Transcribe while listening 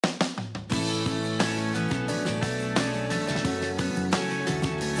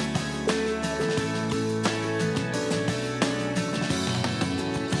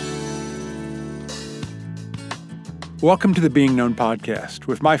Welcome to the Being Known podcast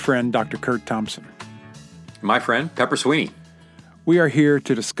with my friend, Dr. Kurt Thompson. My friend, Pepper Sweeney. We are here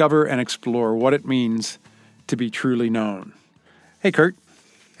to discover and explore what it means to be truly known. Hey, Kurt.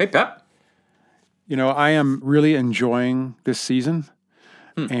 Hey, Pep. You know, I am really enjoying this season,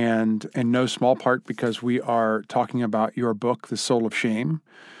 and in no small part because we are talking about your book, The Soul of Shame.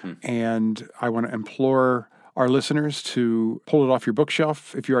 And I want to implore our listeners to pull it off your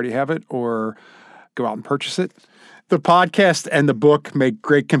bookshelf if you already have it, or go out and purchase it. The podcast and the book make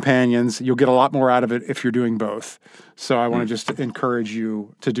great companions. You'll get a lot more out of it if you're doing both. So I want to just encourage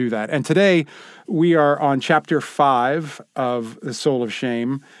you to do that. And today we are on chapter 5 of The Soul of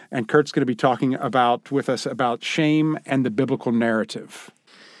Shame, and Kurt's going to be talking with us about shame and the biblical narrative.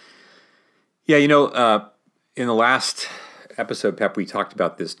 Yeah, you know, in the last episode, Pep, we talked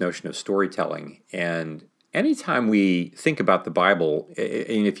about this notion of storytelling. And anytime we think about the Bible,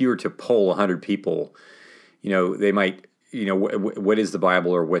 and if you were to poll 100 people, you know, they might, you know, what is the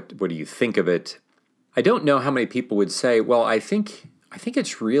Bible, or what do you think of it? I don't know how many people would say, well, I think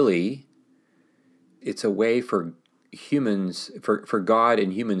it's a way for humans, for God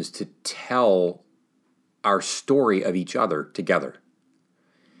and humans to tell our story of each other together.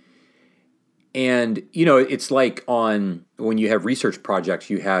 And, you know, it's like when you have research projects,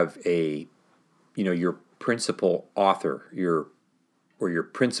 you have your principal author, your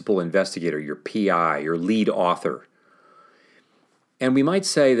principal investigator, your PI, your lead author. And we might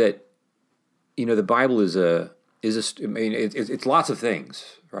say that, you know, the Bible it's lots of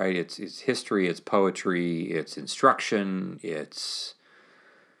things, right? It's history, it's poetry, it's instruction, it's,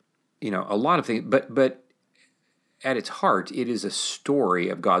 you know, a lot of things. But at its heart, it is a story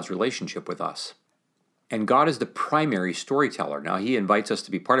of God's relationship with us. And God is the primary storyteller. Now, He invites us to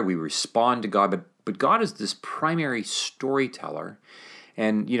be part of it. We respond to God, but God is this primary storyteller.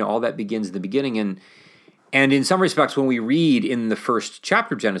 And, you know, all that begins in the beginning. And in some respects, when we read in the first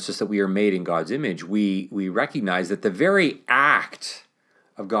chapter of Genesis that we are made in God's image, we recognize that the very act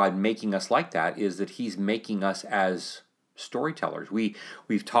of God making us like that is that He's making us as storytellers.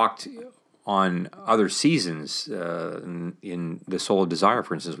 We've talked on other seasons, in The Soul of Desire,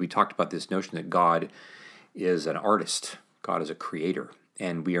 for instance, we talked about this notion that God is an artist, God is a creator,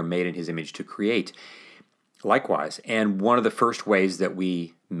 and we are made in His image to create. Likewise, and one of the first ways that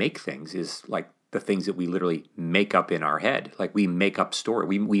we make things is like the things that we literally make up in our head. Like we make up story.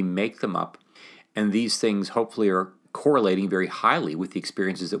 We make them up, and these things hopefully are correlating very highly with the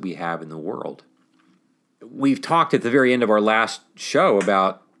experiences that we have in the world. We've talked at the very end of our last show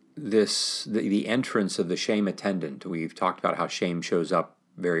about the entrance of the shame attendant. We've talked about how shame shows up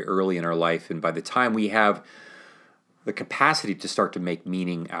very early in our life, and by the time we have the capacity to start to make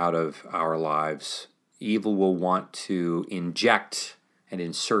meaning out of our lives, evil will want to inject and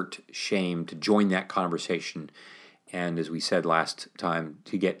insert shame to join that conversation. And as we said last time,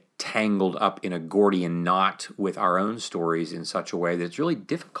 to get tangled up in a Gordian knot with our own stories in such a way that it's really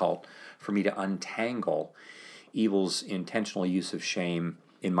difficult for me to untangle evil's intentional use of shame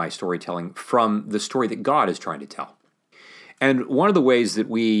in my storytelling from the story that God is trying to tell. And one of the ways that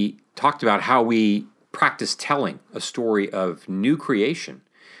we talked about how we practice telling a story of new creation,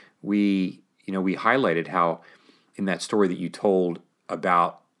 we highlighted how in that story that you told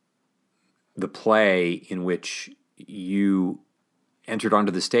about the play in which you entered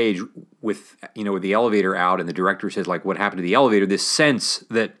onto the stage with the elevator out, and the director says, like, what happened to the elevator? This sense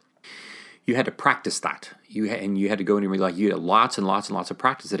that you had to practice that. You had to go in and like you had lots and lots and lots of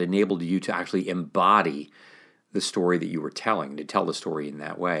practice that enabled you to actually embody the story that you were telling, to tell the story in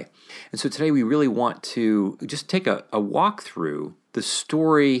that way. And so today we really want to just take a walk through the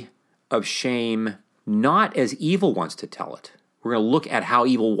story of shame, not as evil wants to tell it. We're going to look at how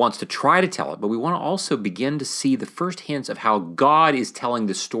evil wants to try to tell it, but we want to also begin to see the first hints of how God is telling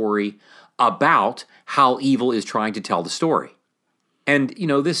the story about how evil is trying to tell the story. And, you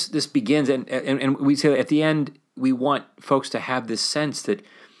know, this begins, and we say at the end, we want folks to have this sense that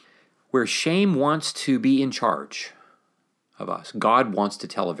where shame wants to be in charge of us, God wants to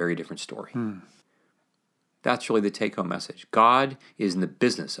tell a very different story. That's really the take-home message. God is in the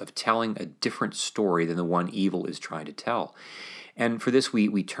business of telling a different story than the one evil is trying to tell. And for this,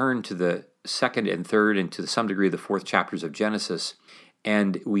 we turn to the second and third, and to some degree the fourth chapters of Genesis,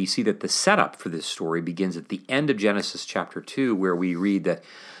 and we see that the setup for this story begins at the end of Genesis chapter 2, where we read that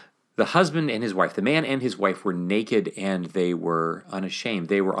the husband and his wife, the man and his wife, were naked and they were unashamed.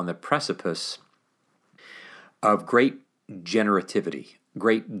 They were on the precipice of great generativity,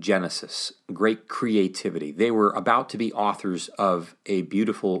 great genesis, great creativity. They were about to be authors of a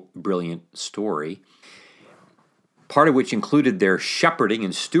beautiful, brilliant story, part of which included their shepherding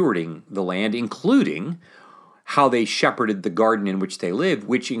and stewarding the land, including how they shepherded the garden in which they lived,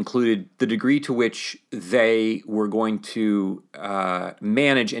 which included the degree to which they were going to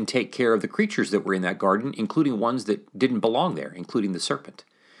manage and take care of the creatures that were in that garden, including ones that didn't belong there, including the serpent.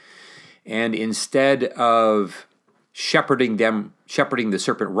 And instead of shepherding the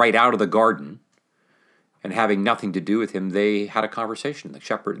serpent right out of the garden and having nothing to do with him, they had a conversation. The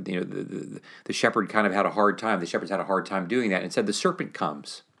shepherd, the shepherd kind of had a hard time. The shepherds had a hard time doing that, and said, the serpent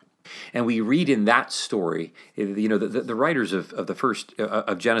comes. And we read in that story, the writers of the first,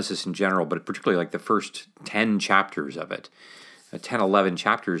 of Genesis in general, but particularly like the first 10 chapters of it, 10, 11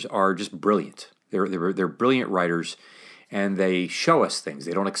 chapters are just brilliant. They're brilliant writers, and they show us things.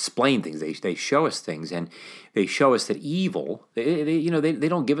 They don't explain things. They show us things, and they show us that evil, they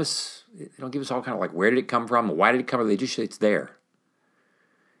don't give us all kind of like, where did it come from? Why did it come from? They just say it's there.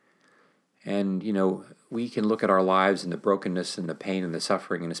 And, we can look at our lives and the brokenness and the pain and the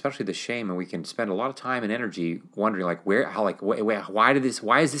suffering and especially the shame, and we can spend a lot of time and energy wondering,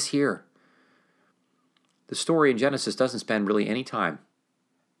 why is this here? The story in Genesis doesn't spend really any time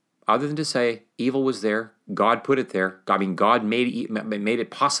other than to say evil was there, God put it there. God made it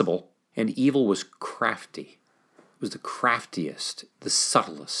possible, and evil was crafty. It was the craftiest, the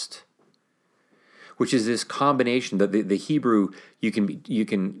subtlest, which is this combination that the Hebrew, you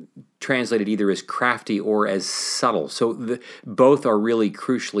can translate it either as crafty or as subtle. So both are really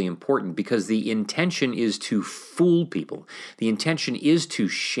crucially important, because the intention is to fool people. The intention is to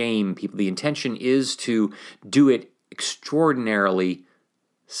shame people. The intention is to do it extraordinarily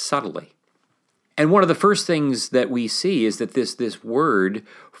subtly. And one of the first things that we see is that this word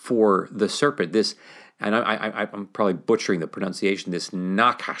for the serpent, and I'm probably butchering the pronunciation, this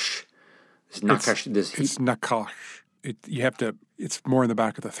nakash. It's nakash. It's more in the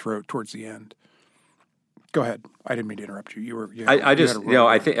back of the throat towards the end. Go ahead. I didn't mean to interrupt you.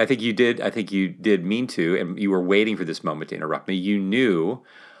 I think you did. I think you did mean to, and you were waiting for this moment to interrupt me. You knew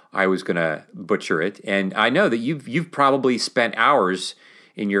I was going to butcher it, and I know that you've probably spent hours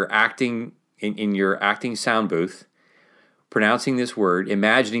in your acting sound booth pronouncing this word,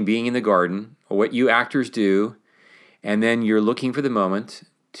 imagining being in the garden, or what you actors do, and then you're looking for the moment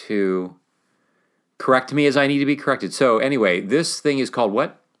to correct me as I need to be corrected. So anyway, this thing is called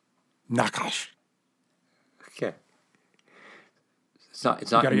what? Nakash. Okay. It's not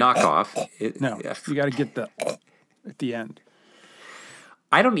knockoff. You got to get the at the end.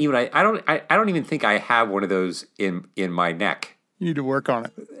 I don't even think I have one of those in my neck. You need to work on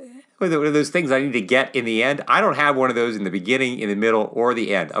it. One of those things I need to get in the end. I don't have one of those in the beginning, in the middle, or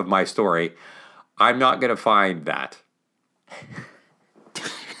the end of my story. I'm not going to find that.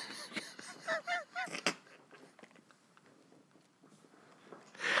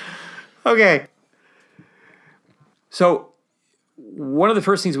 Okay. So one of the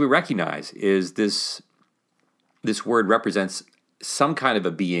first things we recognize is this word represents some kind of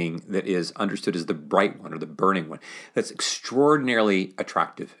a being that is understood as the bright one or the burning one. That's extraordinarily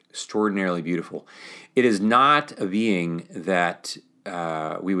attractive, extraordinarily beautiful. It is not a being that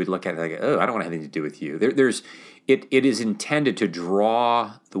we would look at like, oh, I don't want to have anything to do with you. It is intended to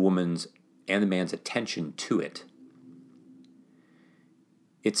draw the woman's and the man's attention to it.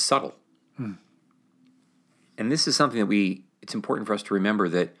 It's subtle. And this is something that it's important for us to remember,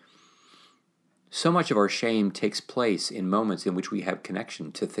 that so much of our shame takes place in moments in which we have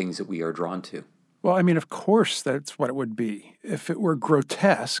connection to things that we are drawn to. Well, I mean, of course, that's what it would be. If it were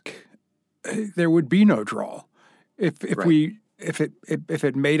grotesque, there would be no draw. If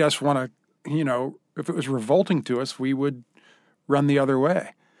it made us want to, if it was revolting to us, we would run the other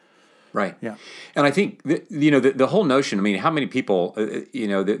way. Right. Yeah. And I think the whole notion. I mean, how many people?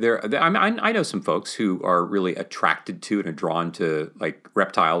 I know some folks who are really attracted to and are drawn to like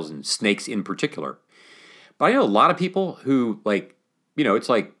reptiles and snakes in particular. But I know a lot of people who it's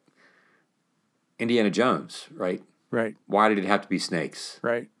like Indiana Jones, right? Right. Why did it have to be snakes?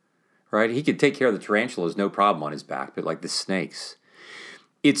 Right. Right. He could take care of the tarantulas, no problem on his back, but like the snakes,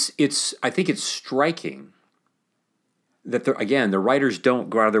 I think it's striking that the writers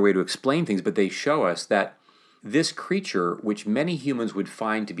don't go out of their way to explain things, but they show us that this creature, which many humans would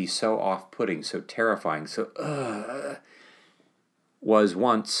find to be so off-putting, so terrifying, was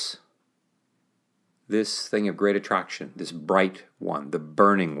once this thing of great attraction, this bright one, the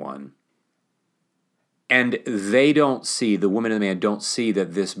burning one. And they don't see, the woman and the man don't see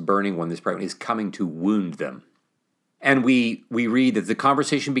that this burning one, this bright one, is coming to wound them. And we read that the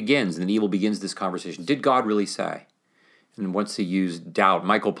conversation begins, and the evil begins this conversation. Did God really say? And once he used doubt,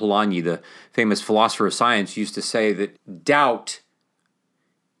 Michael Polanyi, the famous philosopher of science, used to say that doubt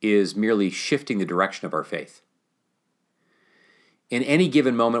is merely shifting the direction of our faith. In any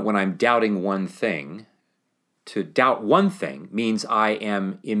given moment when I'm doubting one thing, to doubt one thing means I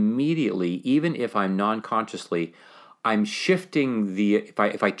am immediately, even if I'm non-consciously, I'm shifting if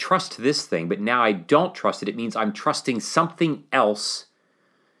I trust this thing, but now I don't trust it, it means I'm trusting something else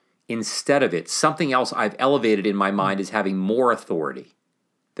instead of it. Something else I've elevated in my mind as having more authority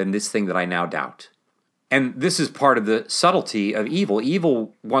than this thing that I now doubt. And this is part of the subtlety of evil.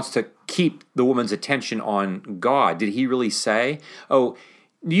 Evil wants to keep the woman's attention on God. Did he really say, oh,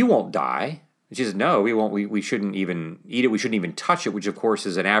 you won't die? She says, no, we won't. We shouldn't even eat it. We shouldn't even touch it, which of course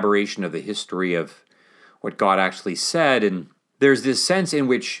is an aberration of the history of what God actually said. And there's this sense in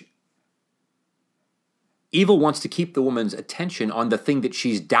which evil wants to keep the woman's attention on the thing that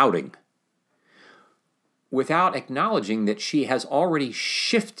she's doubting without acknowledging that she has already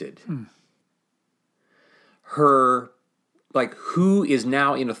shifted her, like, who is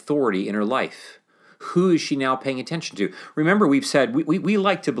now in authority in her life. Who is she now paying attention to? Remember, we've said we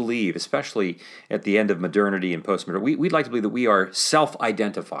like to believe, especially at the end of modernity and postmodernity, we'd like to believe that we are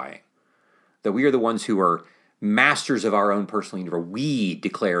self-identifying, that we are the ones who are masters of our own personal universe. We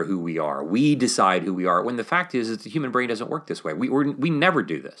declare who we are. We decide who we are. When the fact is that the human brain doesn't work this way. We never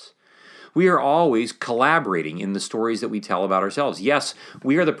do this. We are always collaborating in the stories that we tell about ourselves. Yes,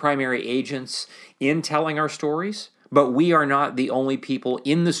 we are the primary agents in telling our stories, but we are not the only people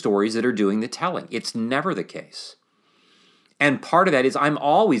in the stories that are doing the telling. It's never the case. And part of that is I'm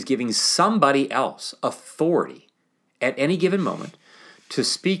always giving somebody else authority at any given moment to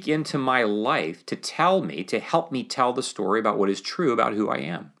speak into my life, to tell me, to help me tell the story about what is true about who I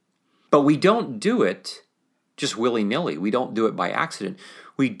am. But we don't do it just willy-nilly. We don't do it by accident.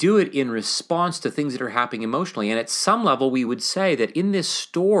 We do it in response to things that are happening emotionally. And at some level, we would say that in this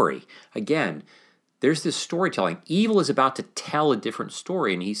story, again, there's this storytelling. Evil is about to tell a different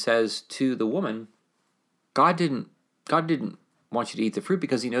story. And he says to the woman, God didn't want you to eat the fruit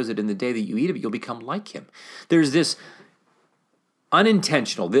because he knows that in the day that you eat of it, you'll become like him. There's this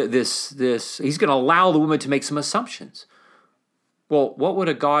unintentional, this he's going to allow the woman to make some assumptions. Well, what would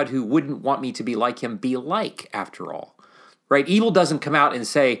a God who wouldn't want me to be like him be like, after all? Right? Evil doesn't come out and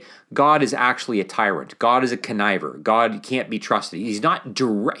say, God is actually a tyrant. God is a conniver. God can't be trusted. He's not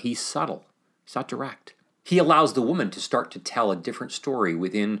direct. He's subtle. He's not direct. He allows the woman to start to tell a different story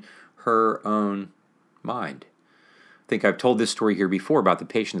within her own mind. I think I've told this story here before about the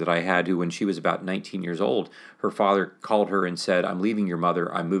patient that I had who, when she was about 19 years old, her father called her and said, I'm leaving your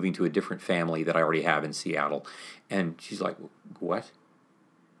mother. I'm moving to a different family that I already have in Seattle. And she's like, what?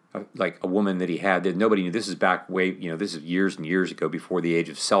 Like a woman that he had that nobody knew. This is back this is years and years ago, before the age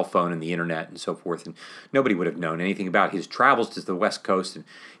of cell phone and the internet and so forth. And nobody would have known anything about his travels to the West Coast. And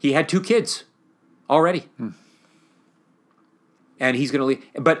he had 2 kids already. And he's going to leave.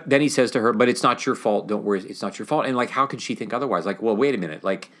 But then he says to her, but it's not your fault. Don't worry. It's not your fault. And like, how could she think otherwise? Like, well, wait a minute.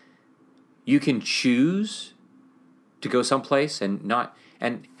 Like, you can choose to go someplace and not,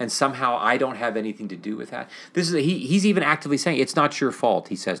 and somehow I don't have anything to do with that. This is he's even actively saying, it's not your fault,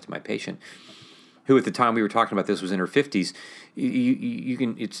 he says to my patient, who at the time we were talking about this was in her 50s. You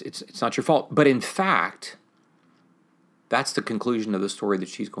can, it's not your fault. But in fact, that's the conclusion of the story that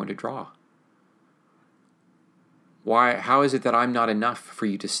she's going to draw. Why? How is it that I'm not enough for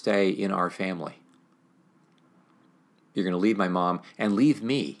you to stay in our family? You're going to leave my mom and leave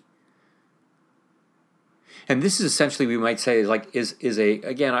me. And this is essentially, we might say,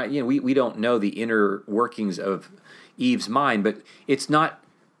 we don't know the inner workings of Eve's mind, but it's not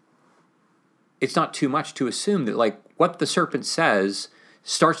too much to assume that, like, what the serpent says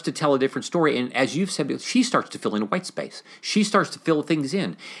starts to tell a different story. And as you've said, she starts to fill in a white space. She starts to fill things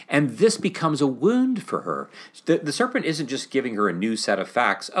in. And this becomes a wound for her. The serpent isn't just giving her a new set of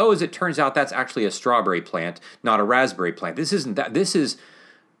facts. Oh, as it turns out, that's actually a strawberry plant, not a raspberry plant. This isn't that. This is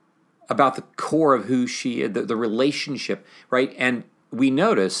about the core of who she is, the relationship, right? And we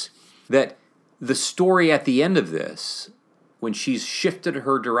notice that the story at the end of this, when she's shifted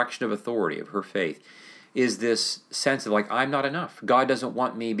her direction of authority, of her faith, is this sense of, like, I'm not enough. God doesn't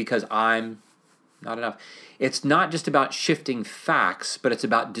want me because I'm not enough. It's not just about shifting facts, but it's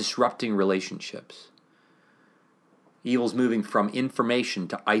about disrupting relationships. Evil's moving from information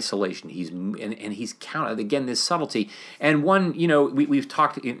to isolation. He's counted again this subtlety. And one, we've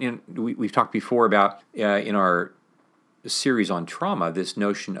talked we've talked before about in our series on trauma, this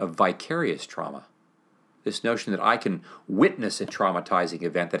notion of vicarious trauma. This notion that I can witness a traumatizing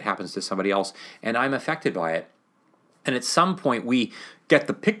event that happens to somebody else, and I'm affected by it. And at some point, we get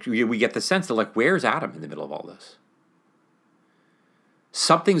the picture, we get the sense that, like, where's Adam in the middle of all this?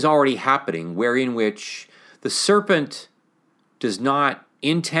 Something's already happening wherein which the serpent does not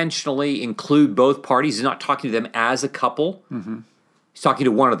intentionally include both parties. He's not talking to them as a couple. Mm-hmm. He's talking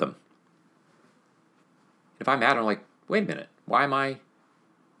to one of them. If I'm mad, I'm like, wait a minute, why am I?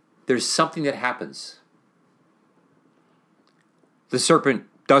 There's something that happens. The serpent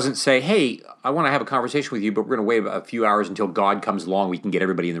doesn't say, hey, I want to have a conversation with you, but we're going to wait a few hours until God comes along. We can get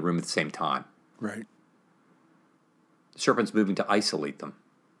everybody in the room at the same time. Right. The serpent's moving to isolate them.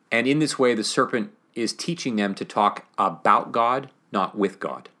 And in this way, the serpent is teaching them to talk about God, not with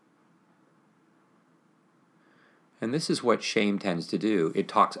God. And this is what shame tends to do. It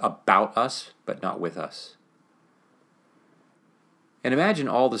talks about us, but not with us. And imagine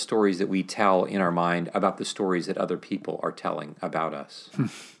all the stories that we tell in our mind about the stories that other people are telling about us.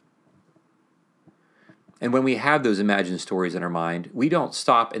 And when we have those imagined stories in our mind, we don't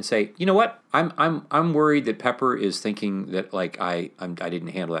stop and say, you know what? I'm worried that Pepper is thinking that like I didn't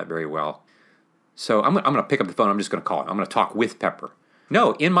handle that very well. So I'm going to pick up the phone. I'm just going to call him. I'm going to talk with Pepper.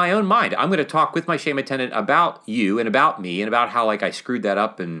 No, in my own mind, I'm going to talk with my shame attendant about you and about me and about how like I screwed that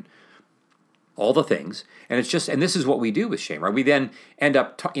up and all the things. And it's just, and this is what we do with shame, right? We then end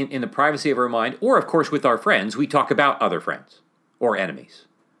up in the privacy of our mind, or of course with our friends, we talk about other friends or enemies.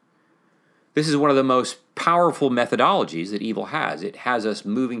 This is one of the most powerful methodologies that evil has. It has us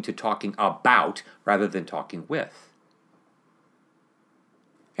moving to talking about rather than talking with.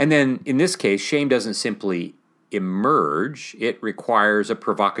 And then in this case, shame doesn't simply emerge. It requires a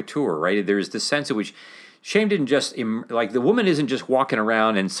provocateur, right? There's the sense in which shame didn't just, like the woman isn't just walking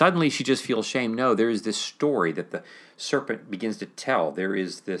around and suddenly she just feels shame. No, there is this story that the serpent begins to tell. There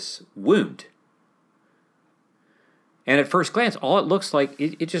is this wound. And at first glance, all it looks like,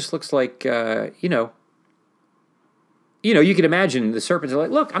 it just looks like, you can imagine the serpents are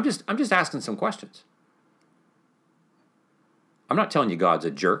like, look, I'm just asking some questions. I'm not telling you God's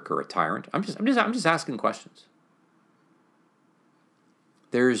a jerk or a tyrant. I'm just asking questions.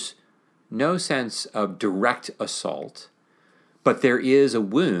 There's no sense of direct assault, but there is a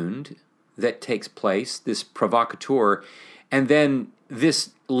wound that takes place, this provocateur, and then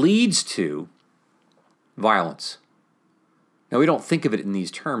this leads to violence. Now, we don't think of it in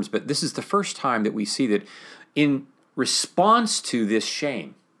these terms, but this is the first time that we see that in response to this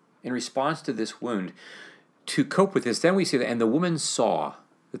shame, in response to this wound, to cope with this, then we see that, and the woman saw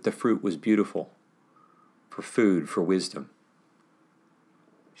that the fruit was beautiful for food, for wisdom.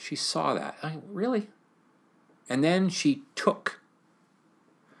 She saw that. Really? And then she took.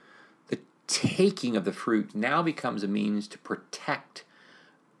 The taking of the fruit now becomes a means to protect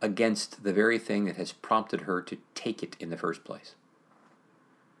against the very thing that has prompted her to take it in the first place.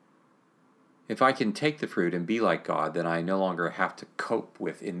 If I can take the fruit and be like God, then I no longer have to cope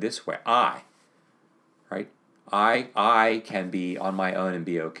with in this way. I can be on my own and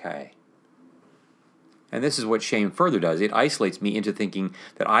be okay. And this is what shame further does. It isolates me into thinking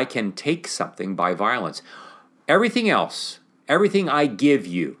that I can take something by violence. Everything else, everything I give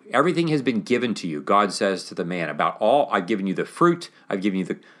you, everything has been given to you. God says to the man, about all, I've given you the fruit, I've given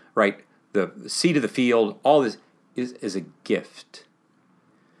you the seed of the field, all this is a gift.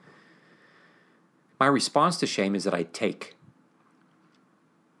 My response to shame is that I take.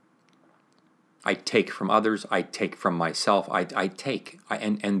 I take from others, I take from myself, I take.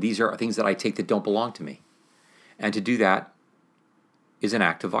 And these are things that I take that don't belong to me. And to do that is an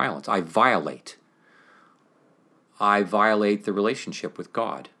act of violence. I violate the relationship with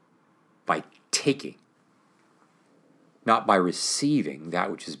God by taking, not by receiving that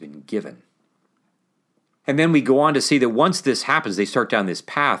which has been given. And then we go on to see that once this happens, they start down this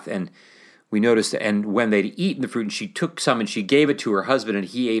path, and we noticed, and when they'd eaten the fruit, and she took some and she gave it to her husband, and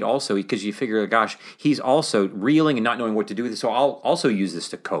he ate also, because you figure, gosh, he's also reeling and not knowing what to do with it, so I'll also use this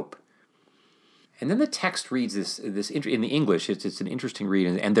to cope. And then the text reads this in the English, it's an interesting read,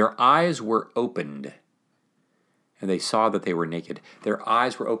 and their eyes were opened, and they saw that they were naked. Their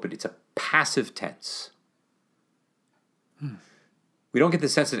eyes were opened. It's a passive tense. We don't get the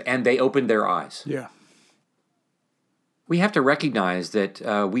sense that, and they opened their eyes. Yeah. We have to recognize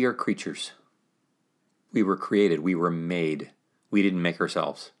that we are creatures. We were created. We were made. We didn't make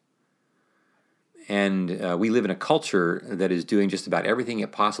ourselves. And we live in a culture that is doing just about everything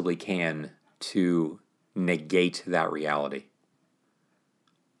it possibly can to negate that reality.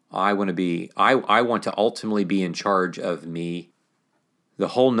 I want to ultimately be in charge of me. The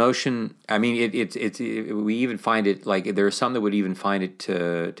whole notion, I mean, we even find it, like, there are some that would even find it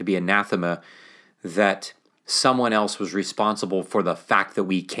to be anathema that someone else was responsible for the fact that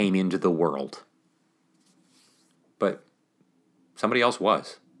we came into the world. But somebody else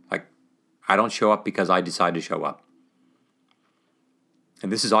was. Like, I don't show up because I decide to show up.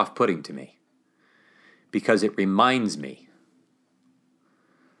 And this is off-putting to me, because it reminds me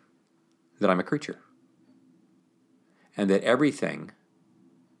that I'm a creature, and that everything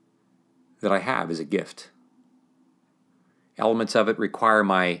that I have is a gift. Elements of it require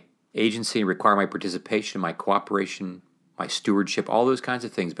my agency, require my participation, my cooperation, my stewardship, all those kinds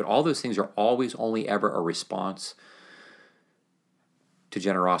of things. But all those things are always only ever a response to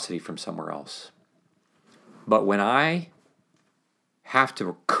generosity from somewhere else. But when I have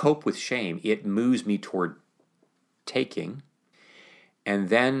to cope with shame, it moves me toward taking, and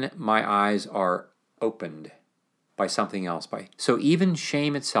then my eyes are opened by something else. So even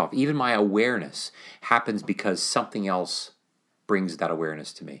shame itself, even my awareness happens because something else brings that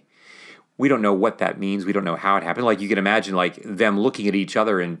awareness to me. We don't know what that means. We don't know how it happened. Like you can imagine like them looking at each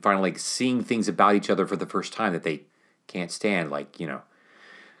other and finally like seeing things about each other for the first time that they can't stand. Like,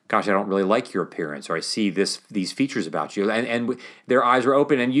 gosh, I don't really like your appearance, or I see these features about you. And their eyes are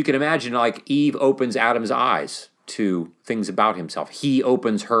open, and you can imagine like Eve opens Adam's eyes to things about himself. He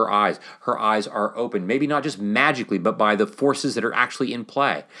opens her eyes. Her eyes are open, maybe not just magically, but by the forces that are actually in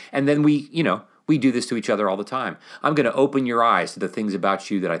play. And then we do this to each other all the time. I'm going to open your eyes to the things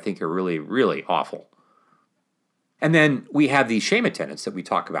about you that I think are really, really awful. And then we have these shame attendants that we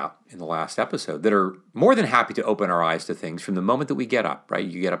talk about in the last episode that are more than happy to open our eyes to things from the moment that we get up, right?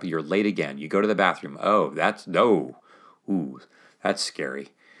 You get up, you're late again. You go to the bathroom. Oh, that's scary.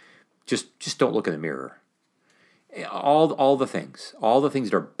 Just don't look in the mirror. All the things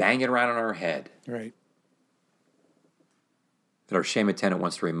that are banging around in our head. Right. That our shame attendant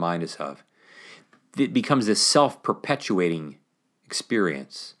wants to remind us of. It becomes this self-perpetuating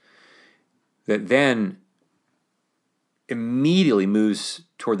experience that then immediately moves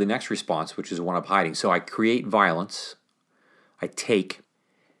toward the next response, which is one of hiding. So I create violence, I take,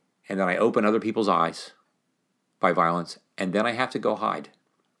 and then I open other people's eyes by violence, and then I have to go hide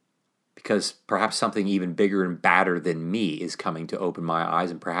because perhaps something even bigger and badder than me is coming to open my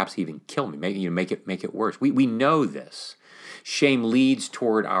eyes and perhaps even kill me, make it worse. We know this. Shame leads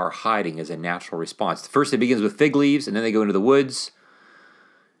toward our hiding as a natural response. First, it begins with fig leaves, and then they go into the woods,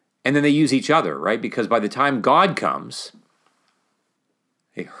 and then they use each other, right? Because by the time God comes,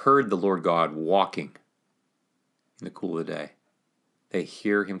 they heard the Lord God walking in the cool of the day. They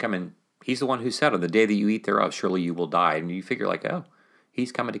hear him coming. He's the one who said, on the day that you eat thereof, surely you will die. And you figure like, oh,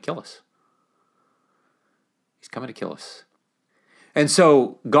 he's coming to kill us. He's coming to kill us. And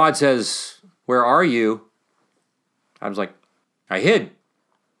so God says, where are you? I was like, I hid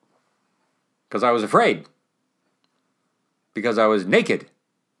because I was afraid, because I was naked,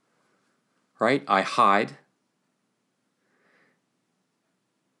 right? I hide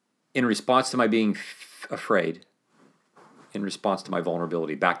in response to my being afraid, in response to my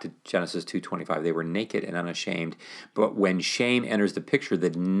vulnerability. Back to Genesis 2:25, they were naked and unashamed. But when shame enters the picture, the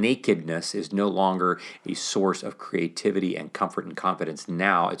nakedness is no longer a source of creativity and comfort and confidence.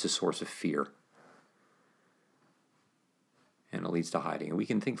 Now it's a source of fear. And it leads to hiding. And we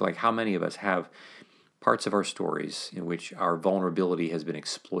can think like how many of us have parts of our stories in which our vulnerability has been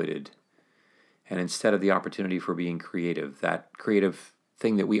exploited. And instead of the opportunity for being creative, that creative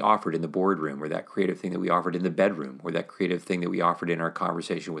thing that we offered in the boardroom, or that creative thing that we offered in the bedroom, or that creative thing that we offered in our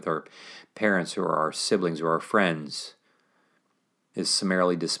conversation with our parents or our siblings or our friends, is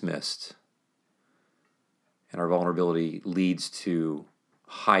summarily dismissed. And our vulnerability leads to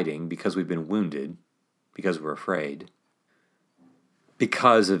hiding because we've been wounded, because we're afraid,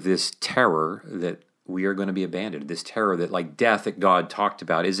 because of this terror that we are going to be abandoned. This terror that, like death that God talked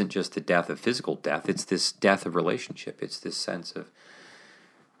about, isn't just the death of physical death. It's this death of relationship. It's this sense of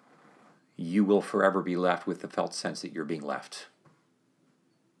you will forever be left with the felt sense that you're being left.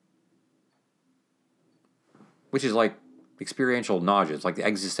 Which is like experiential nausea. It's like the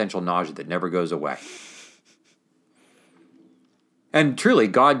existential nausea that never goes away. And truly,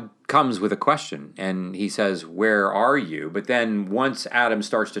 God comes with a question, and he says, where are you? But then once Adam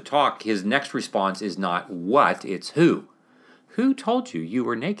starts to talk, his next response is not what, it's who. Who told you you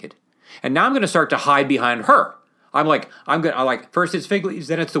were naked? And now I'm going to start to hide behind her. I'm like, first it's fig leaves,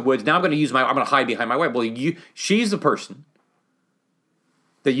 then it's the woods. Now I'm going to hide behind my wife. Well, she's the person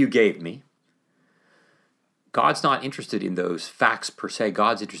that you gave me. God's not interested in those facts per se.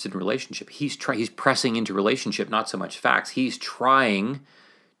 God's interested in relationship. He's pressing into relationship, not so much facts. He's trying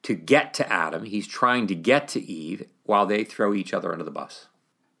to get to Adam. He's trying to get to Eve while they throw each other under the bus.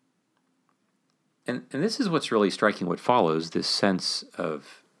 And this is what's really striking what follows, this sense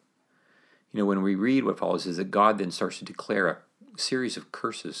of, when we read what follows, is that God then starts to declare a series of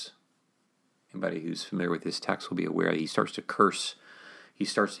curses. Anybody who's familiar with this text will be aware that he starts to curse. He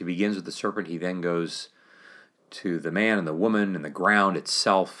begins with the serpent. He then goes to the man and the woman and the ground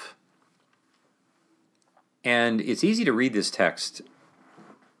itself. And it's easy to read this text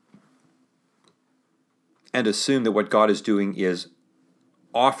and assume that what God is doing is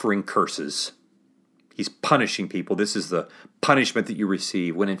offering curses He's punishing people. This is the punishment that you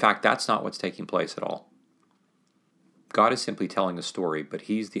receive, when in fact that's not what's taking place at all. God is simply telling a story, but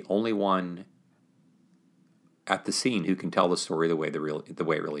he's the only one at the scene who can tell the story the way it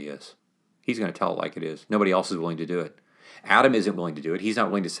really is. He's going to tell it like it is. Nobody else is willing to do it. Adam isn't willing to do it. He's not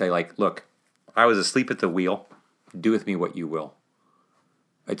willing to say, like, look, I was asleep at the wheel. Do with me what you will.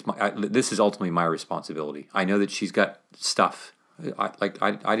 This is ultimately my responsibility. I know that she's got stuff.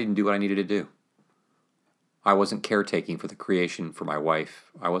 I didn't do what I needed to do. I wasn't caretaking for the creation for my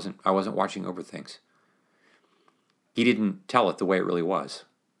wife. I wasn't watching over things. He didn't tell it the way it really was.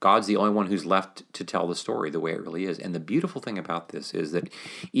 God's the only one who's left to tell the story the way it really is. And the beautiful thing about this is that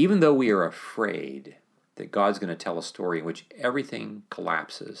even though we are afraid that God's going to tell a story in which everything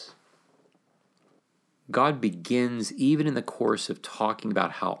collapses, God begins, even in the course of talking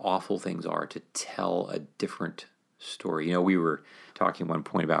about how awful things are, to tell a different story. You know, we were talking at one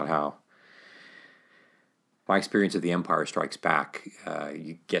point about how my experience of The Empire Strikes Back,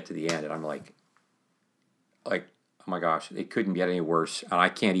 you get to the end, and I'm like, oh my gosh, it couldn't get any worse, and I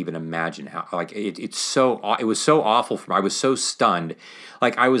can't even imagine how. Like it was so awful for me. I was so stunned,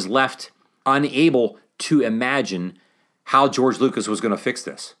 like I was left unable to imagine how George Lucas was going to fix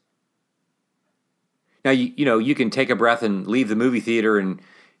this. Now you can take a breath and leave the movie theater, and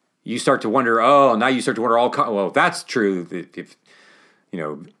you start to wonder. Oh, now you start to wonder well, if that's true, if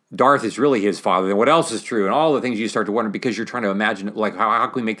Darth is really his father, then what else is true? And all the things you start to wonder because you're trying to imagine, like, how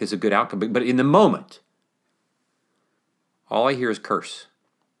can we make this a good outcome? But in the moment, all I hear is curse.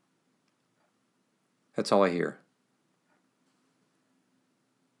 That's all I hear.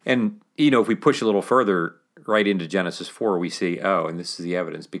 And, if we push a little further right into Genesis 4, we see, and this is the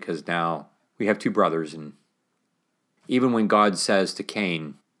evidence, because now we have two brothers, and even when God says to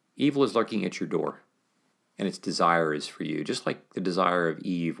Cain, evil is lurking at your door, and its desire is for you, just like the desire of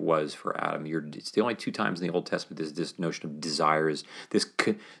Eve was for Adam. It's the only two times in the Old Testament this notion of desire is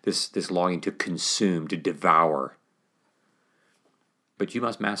this longing to consume, to devour. But you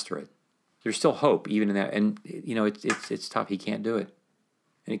must master it. There's still hope even in that, and it's tough. He can't do it,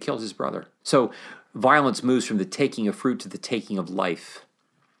 and he kills his brother. So violence moves from the taking of fruit to the taking of life.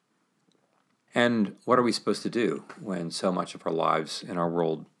 And what are we supposed to do when so much of our lives in our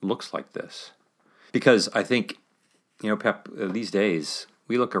world looks like this? Because I think, Pep, these days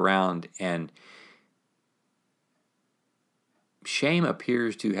we look around and shame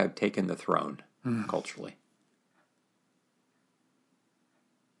appears to have taken the throne culturally.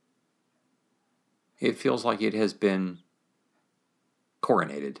 It feels like it has been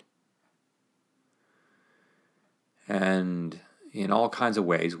coronated. And in all kinds of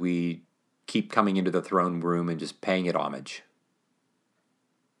ways, we keep coming into the throne room and just paying it homage.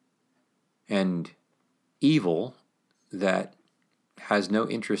 And evil that has no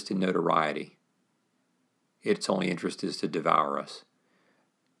interest in notoriety, its only interest is to devour us,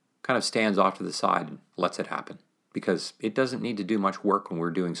 kind of stands off to the side and lets it happen, because it doesn't need to do much work when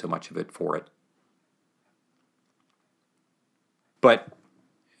we're doing so much of it for it. But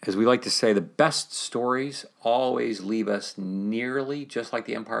as we like to say, the best stories always leave us nearly, just like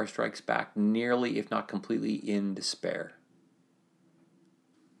The Empire Strikes Back, nearly, if not completely, in despair.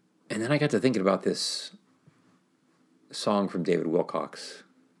 And then I got to thinking about this song from David Wilcox,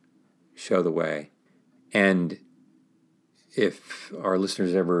 Show the Way. And if our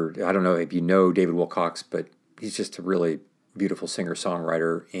listeners ever, I don't know if you know David Wilcox, but he's just a really beautiful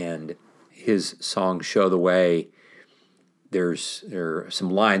singer-songwriter. And his song, Show the Way, there are some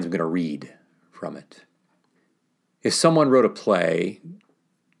lines I'm going to read from it. If someone wrote a play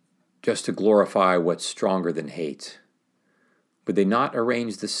just to glorify what's stronger than hate, would they not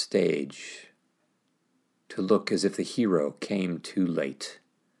arrange the stage to look as if the hero came too late?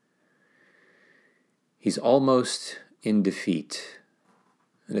 He's almost in defeat,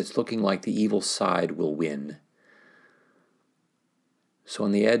 and it's looking like the evil side will win. So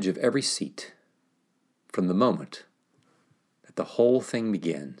on the edge of every seat, from the moment that the whole thing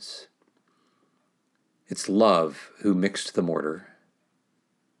begins, it's love who mixed the mortar,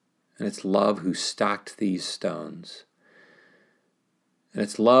 and it's love who stacked these stones, and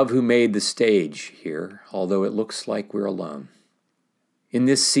it's love who made the stage here, although it looks like we're alone. In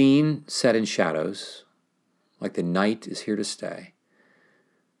this scene set in shadows, like the night is here to stay,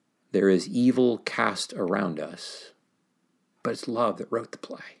 there is evil cast around us, but it's love that wrote the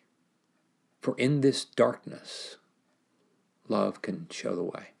play. For in this darkness, love can show the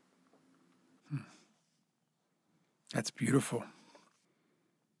way. That's beautiful.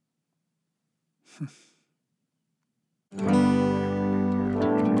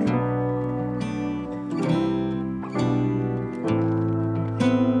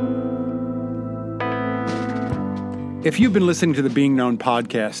 If you've been listening to the Being Known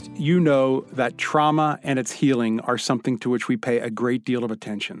podcast, you know that trauma and its healing are something to which we pay a great deal of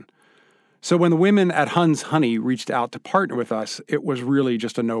attention. So when the women at Huns Honey reached out to partner with us, it was really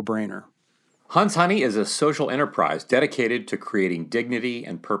just a no-brainer. Huns Honey is a social enterprise dedicated to creating dignity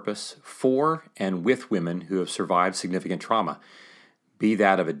and purpose for and with women who have survived significant trauma, be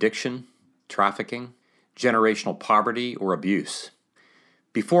that of addiction, trafficking, generational poverty, or abuse.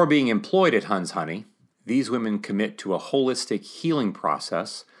 Before being employed at Huns Honey, these women commit to a holistic healing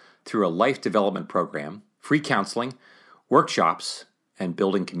process through a life development program, free counseling, workshops, and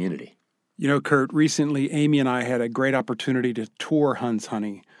building community. You know, Kurt, recently Amy and I had a great opportunity to tour Huns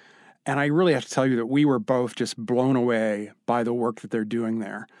Honey, and I really have to tell you that we were both just blown away by the work that they're doing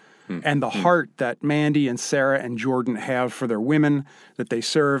there. And the heart that Mandy and Sarah and Jordan have for their women that they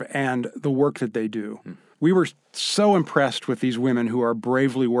serve and the work that they do. We were so impressed with these women who are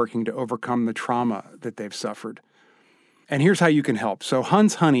bravely working to overcome the trauma that they've suffered. And here's how you can help. So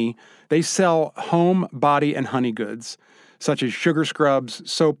Huns Honey, they sell home, body, and honey goods, such as sugar scrubs,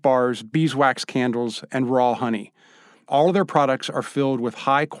 soap bars, beeswax candles, and raw honey. All of their products are filled with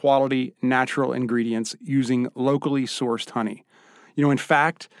high-quality natural ingredients using locally sourced honey. You know, in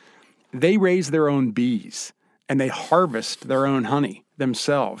fact, they raise their own bees, and they harvest their own honey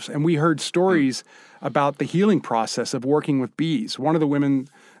themselves. And we heard stories about the healing process of working with bees. One of the women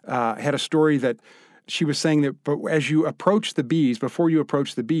had a story that she was saying that as you approach the bees, before you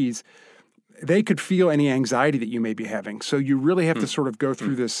approach the bees, they could feel any anxiety that you may be having. So you really have to sort of go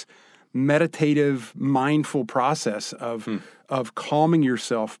through this meditative, mindful process of calming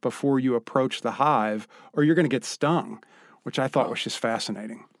yourself before you approach the hive, or you're going to get stung, which I thought was just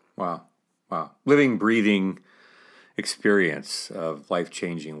fascinating. Wow. Living, breathing experience of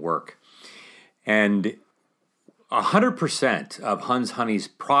life-changing work. And 100% of Huns Honey's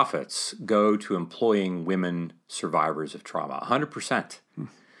profits go to employing women survivors of trauma. 100%.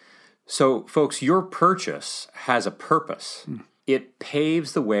 So, folks, your purchase has a purpose. It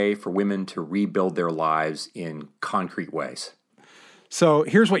paves the way for women to rebuild their lives in concrete ways. So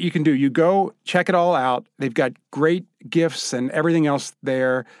here's what you can do. You go check it all out. They've got great gifts and everything else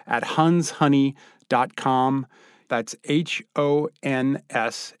there at hunshoney.com. That's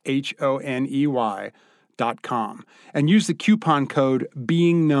HONSHONEY.com. And use the coupon code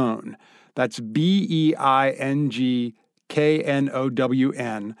BEINGKNOWN. That's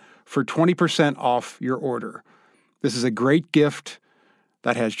BEINGKNOWN for 20% off your order. This is a great gift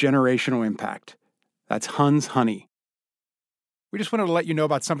that has generational impact. That's Huns Honey. We just wanted to let you know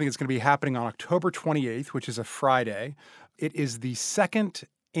about something that's going to be happening on October 28th, which is a Friday. It is the second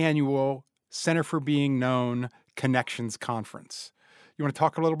annual Center for Being Known Connections Conference. You want to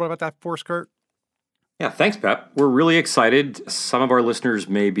talk a little bit about that for us, Kurt? Yeah, thanks, Pep. We're really excited. Some of our listeners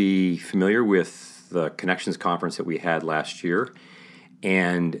may be familiar with the Connections Conference that we had last year.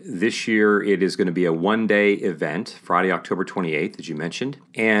 And this year, it is going to be a one-day event, Friday, October 28th, as you mentioned.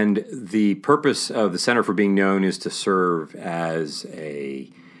 And the purpose of the Center for Being Known is to serve as a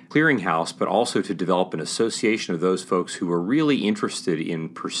clearinghouse, but also to develop an association of those folks who are really interested in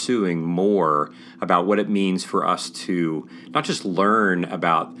pursuing more about what it means for us to not just learn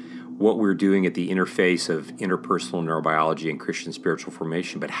about what we're doing at the interface of interpersonal neurobiology and Christian spiritual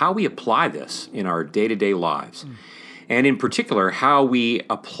formation, but how we apply this in our day-to-day lives. And in particular, how we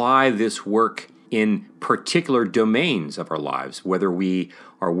apply this work in particular domains of our lives, whether we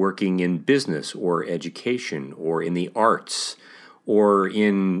are working in business or education or in the arts or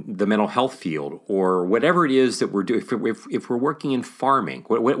in the mental health field or whatever it is that we're doing. If we're working in farming,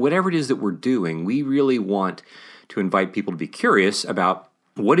 whatever it is that we're doing, we really want to invite people to be curious about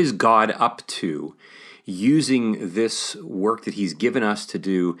what is God up to using this work that he's given us to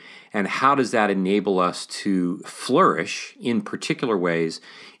do, and how does that enable us to flourish in particular ways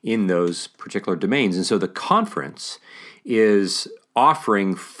in those particular domains. And so the conference is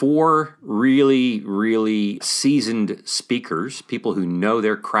offering 4 really, really seasoned speakers, people who know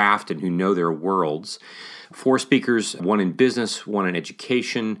their craft and who know their worlds. 4 speakers, 1 in business, 1 in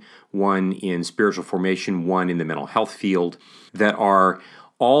education, 1 in spiritual formation, 1 in the mental health field, that are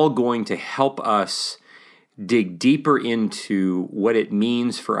all going to help us dig deeper into what it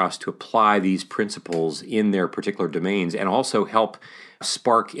means for us to apply these principles in their particular domains, and also help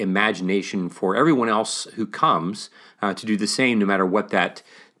spark imagination for everyone else who comes to do the same, no matter what that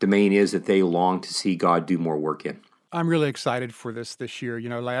domain is that they long to see God do more work in. I'm really excited for this year. You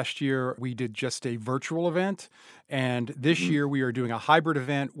know, last year we did just a virtual event, and this year we are doing a hybrid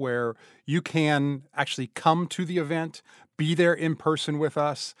event where you can actually come to the event, be there in person with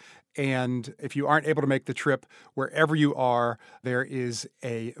us, And if you aren't able to make the trip, wherever you are, there is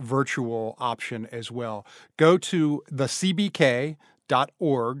a virtual option as well. Go to thecbk.org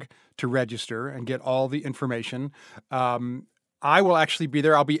to register and get all the information. I will actually be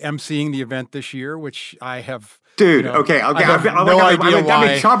there. I'll be emceeing the event this year, which I have. Dude, okay. I have no idea I've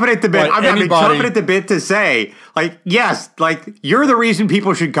been chomping at the bit. I've been chomping at the bit to say, like, yes, like, you're the reason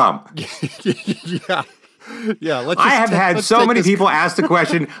people should come. Yeah. Yeah. I have had so many people ask the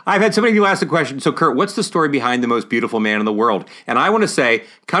question. I've had so many people ask the question. So, Kurt, what's the story behind the most beautiful man in the world? And I want to say,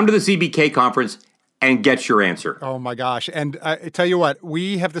 come to the CBK conference and get your answer. Oh, my gosh. And I tell you what,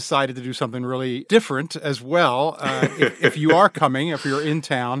 we have decided to do something really different as well. If you are coming, if you're in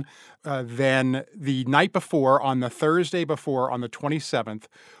town, then the night before, on the Thursday before, on the 27th,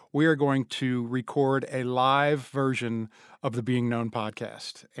 we are going to record a live version of the Being Known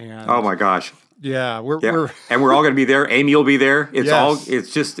podcast. And oh, my gosh. Yeah. And we're all going to be there. Amy will be there. It's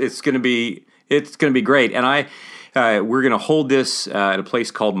going to be great. And we're going to hold this at a place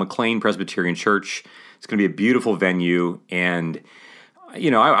called McLean Presbyterian Church. It's going to be a beautiful venue. And,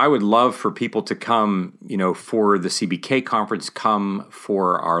 I would love for people to come, for the CBK conference, come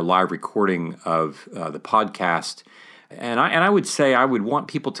for our live recording of the podcast. And I would say I would want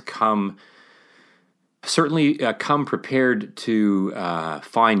people to come, certainly come prepared to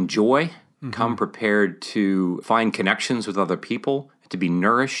find joy, come prepared to find connections with other people, to be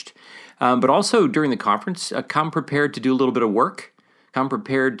nourished. But also during the conference, come prepared to do a little bit of work. Come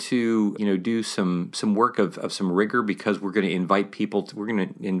prepared to, do some work of some rigor, because we're going to invite people. We're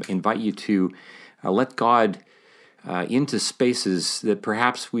going to invite you to let God into spaces that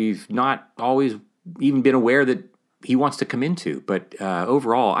perhaps we've not always even been aware that He wants to come into. But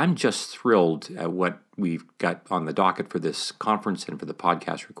overall, I'm just thrilled at what we've got on the docket for this conference and for the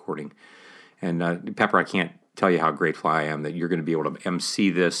podcast recording. And Pepper, I can't tell you how grateful I am that you're going to be able to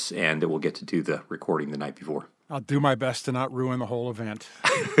MC this and that we'll get to do the recording the night before. I'll do my best to not ruin the whole event.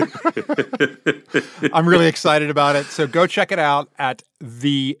 I'm really excited about it. So go check it out at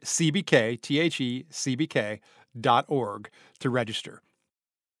thecbk.org to register.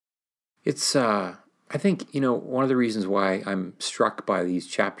 It's, I think, one of the reasons why I'm struck by these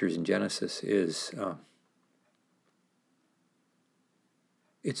chapters in Genesis is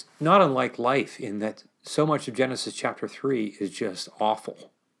it's not unlike life in that so much of Genesis chapter 3 is just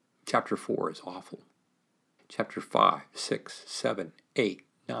awful. Chapter 4 is awful. Chapter 5, 6, 7, 8,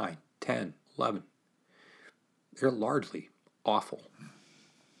 9, 10, 11. They're largely awful.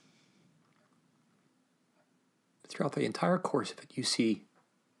 Throughout the entire course of it, you see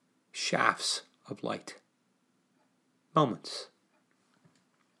shafts of light. Moments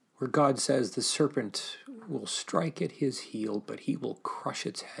where God says the serpent will strike at his heel, but he will crush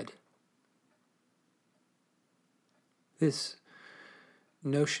its head. This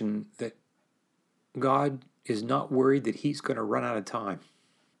notion that God is not worried that he's going to run out of time.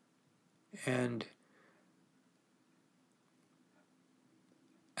 And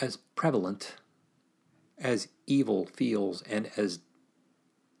as prevalent as evil feels, and as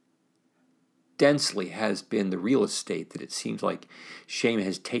densely has been the real estate that it seems like shame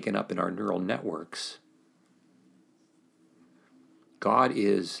has taken up in our neural networks, God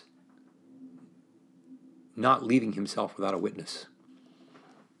is not leaving himself without a witness.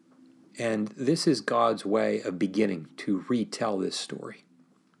 And this is God's way of beginning to retell this story.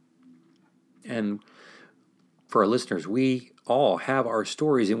 And for our listeners, we all have our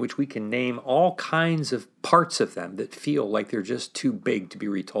stories in which we can name all kinds of parts of them that feel like they're just too big to be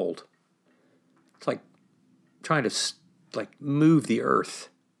retold. It's like trying to move the earth.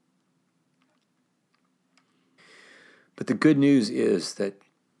 But the good news is that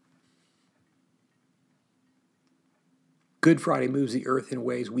Good Friday moves the earth in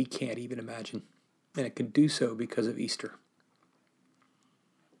ways we can't even imagine. And it can do so because of Easter.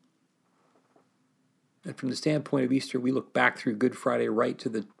 And from the standpoint of Easter, we look back through Good Friday right to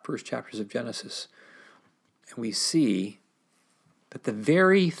the first chapters of Genesis. And we see that the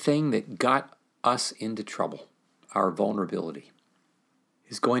very thing that got us into trouble, our vulnerability,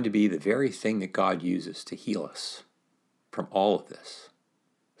 is going to be the very thing that God uses to heal us from all of this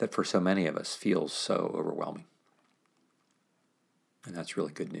that for so many of us feels so overwhelming. And that's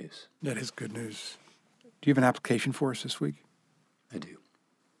really good news. That is good news. Do you have an application for us this week? I do.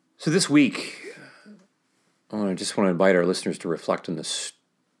 So this week, I just want to invite our listeners to reflect on the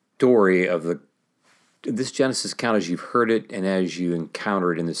story of this Genesis account as you've heard it and as you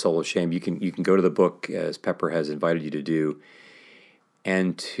encounter it in the Soul of Shame. You can go to the book, as Pepper has invited you to do,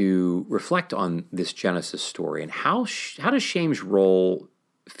 and to reflect on this Genesis story and how does shame's role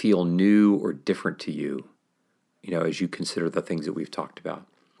feel new or different to you, as you consider the things that we've talked about.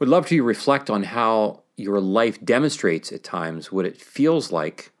 Would love to reflect on how your life demonstrates at times what it feels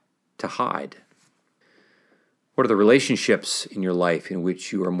like to hide. What are the relationships in your life in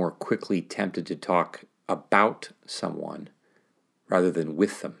which you are more quickly tempted to talk about someone rather than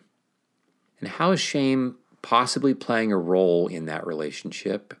with them? And how is shame possibly playing a role in that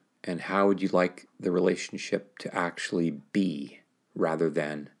relationship? And how would you like the relationship to actually be rather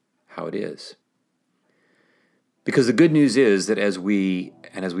than how it is? Because the good news is that as we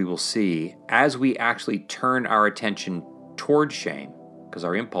will see, as we actually turn our attention toward shame, because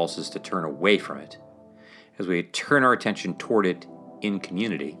our impulse is to turn away from it, as we turn our attention toward it in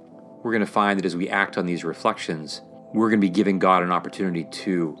community, we're going to find that as we act on these reflections, we're going to be giving God an opportunity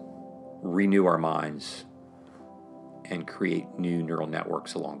to renew our minds and create new neural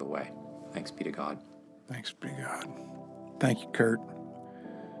networks along the way. Thanks be to God. Thanks be to God. Thank you, Kurt.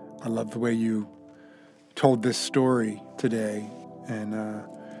 I love the way you told this story today, and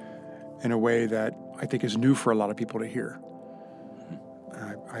in a way that I think is new for a lot of people to hear.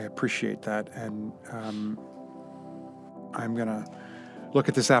 I appreciate that, and I'm going to look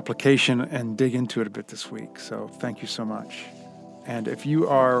at this application and dig into it a bit this week. So thank you so much. And if you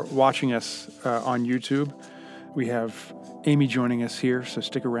are watching us on YouTube, we have Amy joining us here, so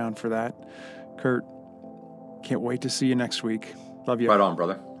stick around for that. Kurt, can't wait to see you next week. Love you. Right on,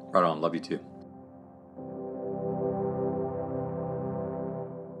 brother. Right on. Love you too.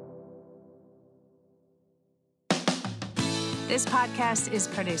 This podcast is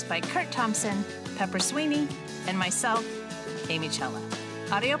produced by Kurt Thompson, Pepper Sweeney, and myself, Amy Chella.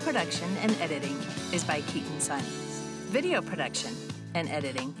 Audio production and editing is by Keaton Simons. Video production and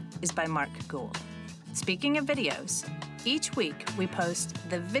editing is by Mark Gould. Speaking of videos, each week we post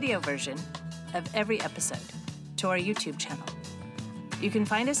the video version of every episode to our YouTube channel. You can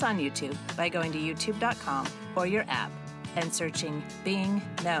find us on YouTube by going to youtube.com or your app and searching Being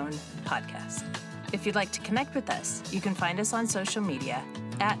Known Podcast. If you'd like to connect with us, you can find us on social media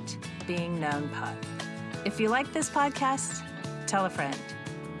at Being Known Pod. If you like this podcast, tell a friend.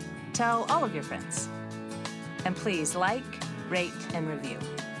 Tell all of your friends. And please like, rate, and review.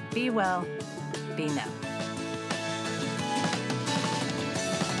 Be well, be known.